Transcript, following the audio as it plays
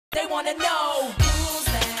They wanna know who's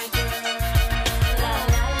that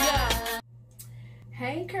girl.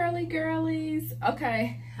 Hey curly girlies.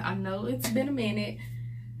 Okay, I know it's been a minute.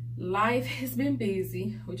 Life has been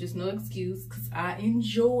busy, which is no excuse because I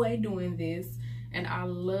enjoy doing this and I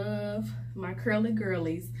love my curly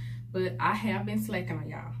girlies, but I have been slacking on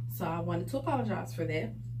y'all. So I wanted to apologize for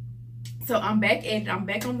that. So I'm back at it. I'm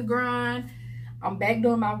back on the grind. I'm back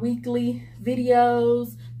doing my weekly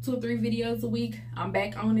videos, 2 or 3 videos a week. I'm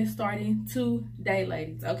back on it starting today,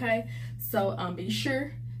 ladies. Okay, so be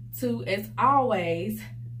sure to, as always,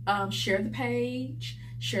 share the page,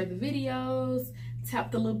 share the videos, tap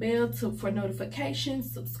the little bell for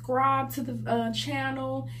notifications, subscribe to the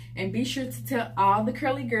channel, and be sure to tell all the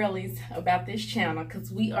curly girlies about this channel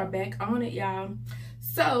because we are back on it, y'all.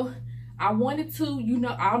 So I wanted to,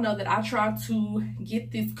 I'll know that I tried to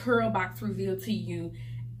get this Curlbox revealed to you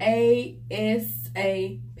ASAP.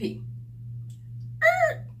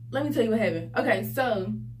 Let me tell you what happened. Okay,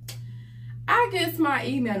 so I get my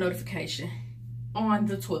email notification on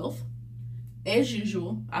the 12th. As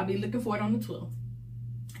usual, I'll be looking for it on the 12th.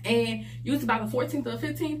 And usually by the 14th or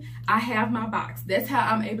 15th, I have my box. That's how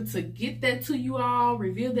I'm able to get that to you all,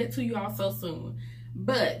 reveal that to you all so soon.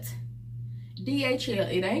 But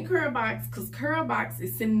DHL, it ain't Curlbox, because Curlbox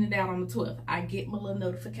is sending it out on the 12th. I get my little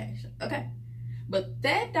notification, okay? But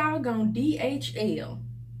that doggone DHL,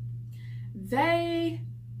 they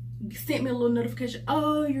sent me a little notification.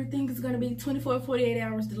 Oh, your thing is going to be 24 to 48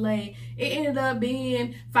 hours delayed. It ended up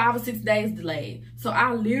being 5 or 6 days delayed. So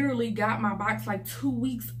I literally got my box like 2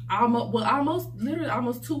 weeks, literally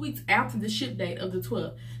almost 2 weeks after the ship date of the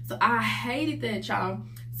 12th. So I hated that, y'all.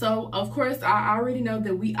 So of course I already know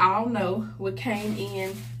that we all know what came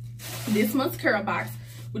in this month's Curlbox,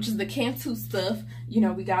 which is the Cantu stuff.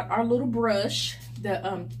 We got our little brush,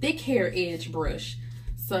 the thick hair edge brush.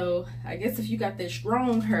 So I guess if you got that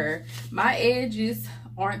strong hair, my edges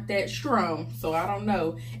aren't that strong, so I don't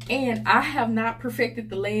know. And I have not perfected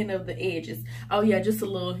the laying of the edges. Oh yeah, just a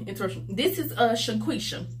little interruption. This is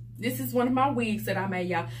Shaquisha. This is one of my wigs that I made,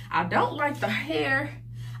 y'all. I don't like the hair.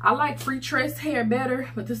 I like free tressed hair better,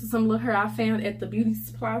 but this is some little hair I found at the beauty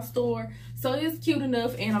supply store. So it's cute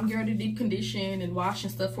enough, and I'm going to deep condition and wash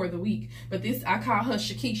and stuff for the week. But this, I call her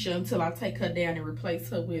Shakisha until I take her down and replace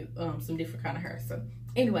her with some different kind of hair. So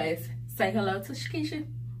anyways, say hello to Shakisha.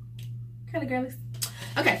 Curly girlies.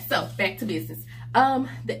 Okay, so back to business.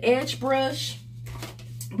 The edge brush,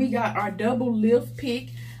 we got our double lift pick.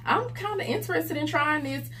 I'm kind of interested in trying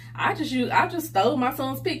this. I just stole my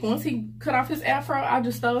son's pick. Once he cut off his afro, I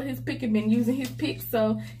just stole his pick and been using his pick.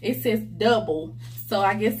 So it says double. So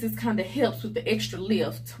I guess this kind of helps with the extra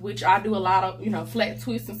lift, which I do a lot of, flat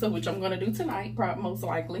twists and stuff, which I'm going to do tonight, probably most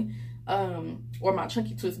likely. Or my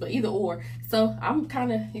chunky twist, but either or. So I'm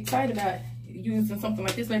kind of excited about using something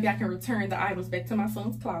like this. Maybe I can return the items back to my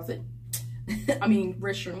son's closet. I mean,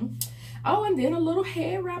 restroom. Oh, and then a little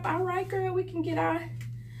hair wrap. All right, girl, we can get our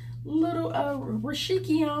little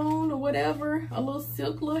rashiki on or whatever. A little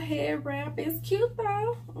silk little hair wrap. It's cute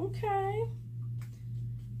though. Okay.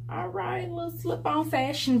 All right, a little slip-on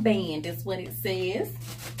fashion band is what it says.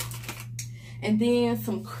 And then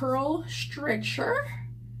some curl stretcher.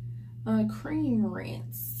 Cream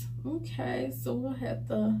rinse. Okay, so we'll have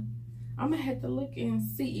to, I'm gonna have to look and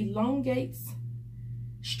see. Elongates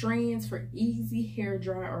strands for easy hair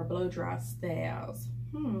dry or blow dry styles.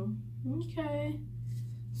 Okay,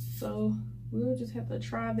 so we'll just have to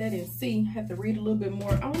try that and see. Have to read a little bit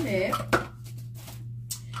more on that.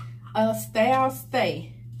 Style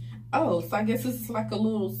stay. Oh, so I guess this is like a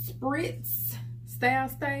little spritz style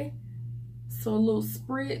stay. So a little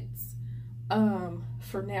spritz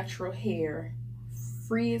for natural hair,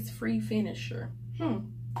 frizz free finisher. So I'm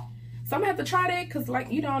gonna have to try that because, like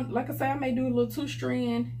I said, I may do a little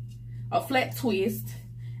 2-strand, a flat twist,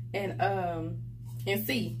 and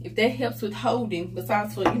see if that helps with holding.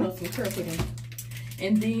 Besides for some curl putting,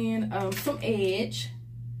 and then some edge,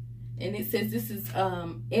 and it says this is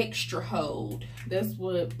extra hold. That's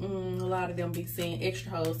what a lot of them be saying,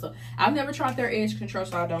 extra hold. So I've never tried their edge control,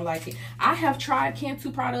 so I don't like it. I have tried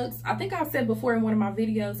Cantu products. I think I've said before in one of my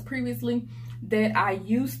videos previously that I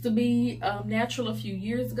used to be natural a few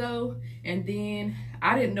years ago, and then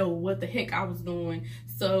I didn't know what the heck I was doing,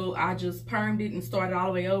 so I just permed it and started all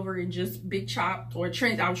the way over and just big chopped, or I was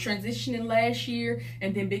transitioning last year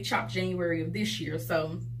and then big chopped January of this year.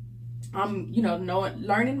 So I'm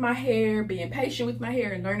learning my hair, being patient with my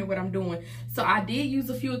hair, and learning what I'm doing. So I did use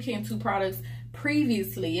a few Cantu products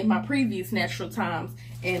previously in my previous natural times,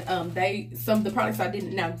 and some of the products I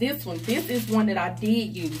didn't. Now this is one that I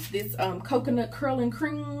did use. This coconut curling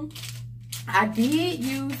cream, I did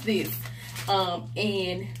use this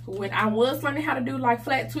And when I was learning how to do like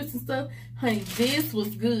flat twists and stuff, honey, this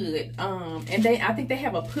was good. And I think they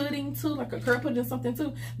have a pudding too, like a curl pudding or something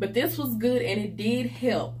too, but this was good and it did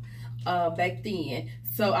help back then.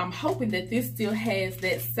 So I'm hoping that this still has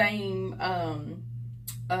that same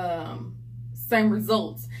same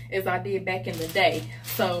results as I did back in the day.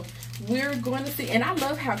 So we're going to see. And I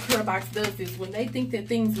love how Curlbox does this when they think that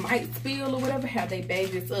things might spill or whatever, how they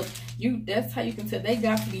bag this up. That's how you can tell they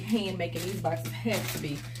got to be hand making these boxes. Have to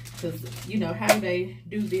be, because you know how they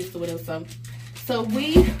do this or whatever. So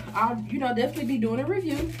we are, you know, definitely be doing a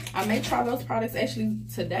review. I may try those products actually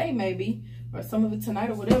today, maybe, or some of it tonight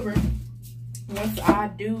or whatever, once I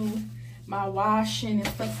do my washing and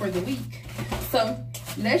stuff for the week. So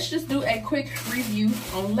let's just do a quick review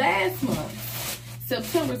on last month,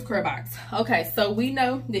 September's Curlbox. Okay, so we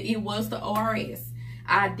know that it was the ORS.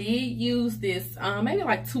 I did use this maybe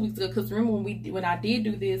like 2 weeks ago, because remember when I did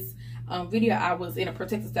do this video, I was in a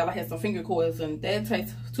protective style. I had some finger coils, and that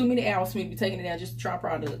takes too many hours for me to be taking it down just to try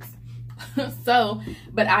products. So,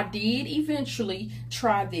 but I did eventually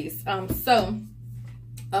try this. Again,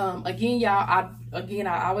 y'all, I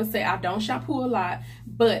always say I don't shampoo a lot,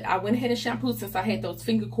 but I went ahead and shampooed since I had those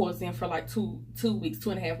finger coils in for like 2 weeks,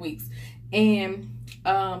 2.5 weeks. And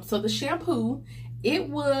so the shampoo, it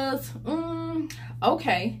was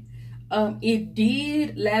okay. It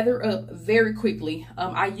did lather up very quickly.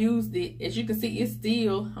 I used it, as you can see, it's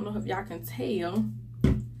still, I don't know if y'all can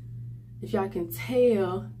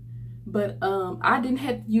tell, but I didn't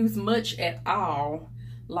have to use much at all.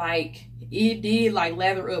 Like, it did like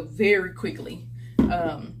lather up very quickly.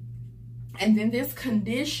 And then this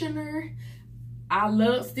conditioner, I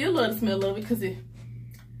still love the smell of it, because it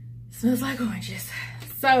smells like oranges.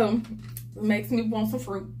 So it makes me want some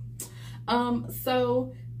fruit.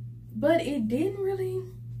 But it didn't really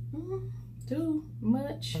do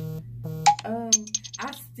much.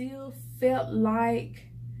 I still felt like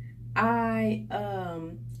I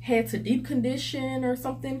had to deep condition or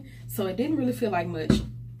something, so it didn't really feel like much.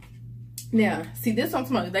 Now, see, this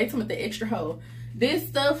one, they told me the extra hold. This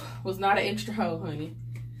stuff was not an extra hold, honey.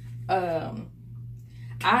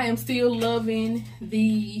 I am still loving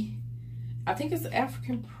the, I think it's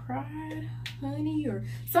African Pride honey, or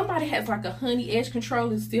somebody has like a honey edge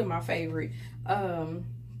control. Is still my favorite.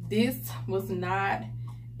 This was not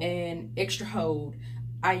an extra hold.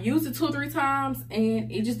 I used it 2 or 3 times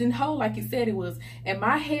and it just didn't hold like it said it was. And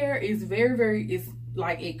my hair is it's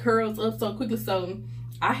like it curls up so quickly, so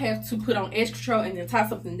I have to put on edge control and then tie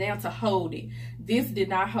something down to hold it. This did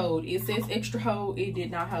not hold. It says extra hold, it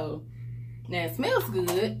did not hold. Now it smells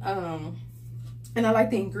good, and I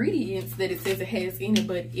like the ingredients that it says it has in it,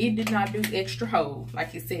 but it did not do extra hold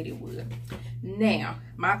like it said it would. Now,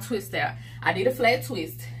 my twist out. I did a flat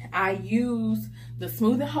twist. I used the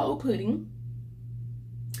Smooth and Hold pudding,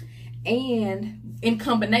 and in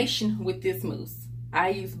combination with this mousse, I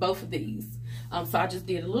used both of these. So I just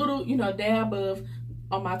did a little, you know, dab of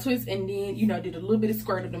on my twist, and then, you know, did a little bit of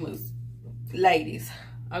squirt of the mousse. Ladies,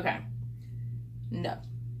 okay, no.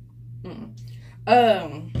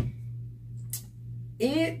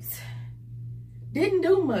 It didn't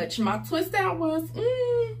do much. My twist out was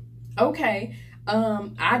okay.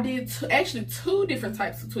 I did actually 2 different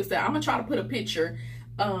types of twist out. I'm gonna try to put a picture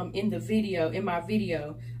in my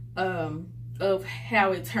video of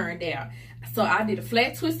how it turned out. So I did a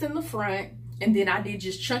flat twist in the front, and then I did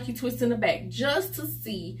just chunky twist in the back, just to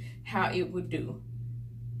see how it would do.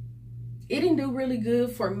 It didn't do really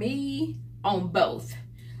good for me on both.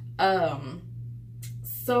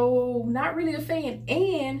 So not really a fan.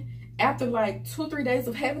 And after like 2 or 3 days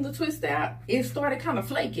of having the twist out, it started kind of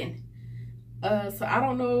flaking. So I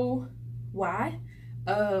don't know why.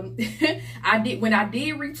 When I did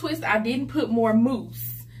retwist, I didn't put more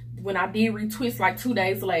mousse. When I did retwist like 2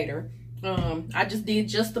 days later, I just did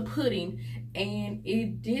just the pudding, and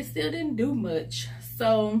it still didn't do much.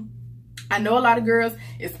 So I know a lot of girls,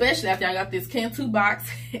 especially after I got this Curlbox,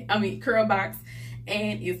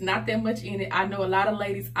 and it's not that much in it. I know a lot of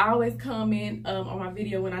ladies always comment on my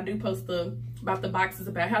video when I do post about the boxes,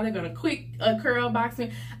 about how they're gonna quit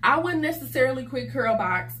Curlbox. I wouldn't necessarily quit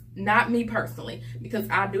Curlbox, not me personally, because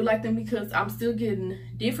I do like them, because I'm still getting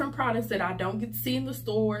different products that I don't get to see in the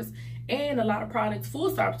stores, and a lot of products,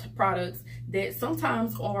 full-size products, that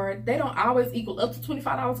sometimes they don't always equal up to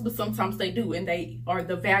 $25, but sometimes they do, and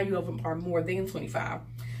the value of them are more than $25.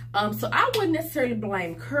 So I wouldn't necessarily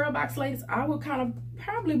blame Curlbox ladies. I would kind of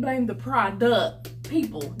probably blame the product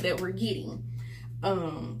people that we're getting.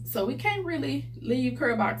 So we can't really leave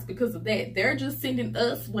Curlbox because of that. They're just sending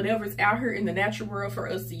us whatever's out here in the natural world for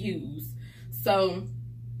us to use. So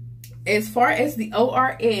as far as the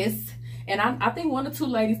ORS, And I think 1 or 2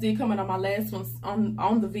 ladies did comment on my last one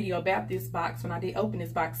on the video about this box when I did open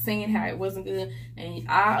this box, saying how it wasn't good. And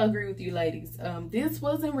I agree with you ladies. This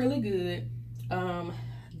wasn't really good.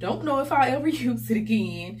 Don't know if I'll ever use it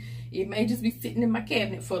again. It may just be sitting in my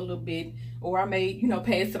cabinet for a little bit, or I may, you know,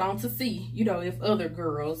 pass it on to see, you know, if other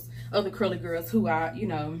curly girls who I, you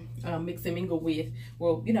know, mix and mingle with,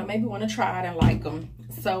 will, you know, maybe want to try it and like them.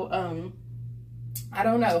 So, I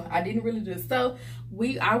don't know. I didn't really do it. So,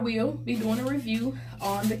 I will be doing a review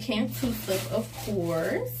on the Cantu stuff, of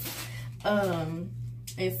course, and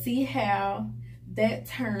see how that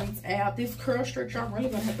turns out. This curl structure, I'm really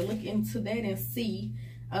gonna have to look into that and see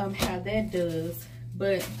how that does.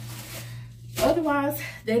 But otherwise,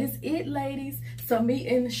 that is it, ladies. So me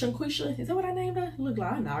and Shanquisha, is that what I named her? Look,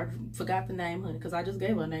 like I forgot the name, honey, because I just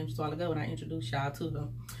gave her a name just a while ago when I introduced y'all to her.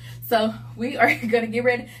 So we are gonna get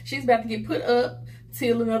ready. She's about to get put up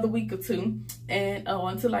till another week or 2, and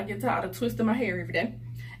until I get tired of twisting my hair every day.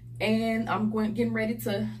 And I'm getting ready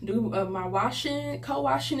to do my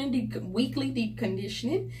co-washing and weekly deep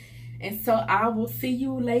conditioning. And so I will see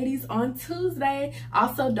you ladies on Tuesday.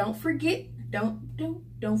 Also, don't forget,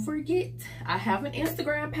 don't forget, I have an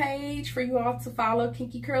Instagram page for you all to follow,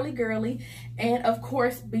 Kinkykurlygurly. And of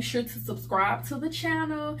course, be sure to subscribe to the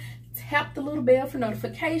channel. Tap the little bell for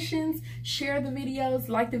notifications, share the videos,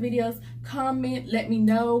 like the videos, comment, let me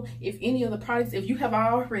know if any of the products, if you have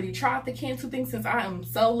already tried the Cantu thing, since I am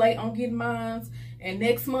so late on getting mine. And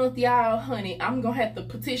next month, y'all, honey, I'm gonna have to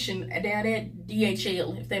petition down at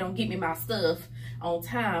DHL if they don't get me my stuff on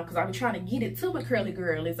time, because I've been trying to get it to my curly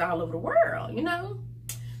girlies all over the world, you know?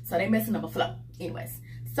 So they messing up a flow. Anyways.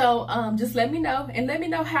 So just let me know, and let me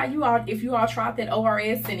know how you all, if you all tried that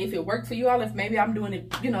ORS and if it worked for you all, if maybe I'm doing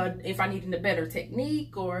it, you know, if I need a better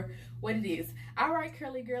technique or what it is. All right,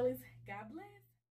 curly girlies, God bless.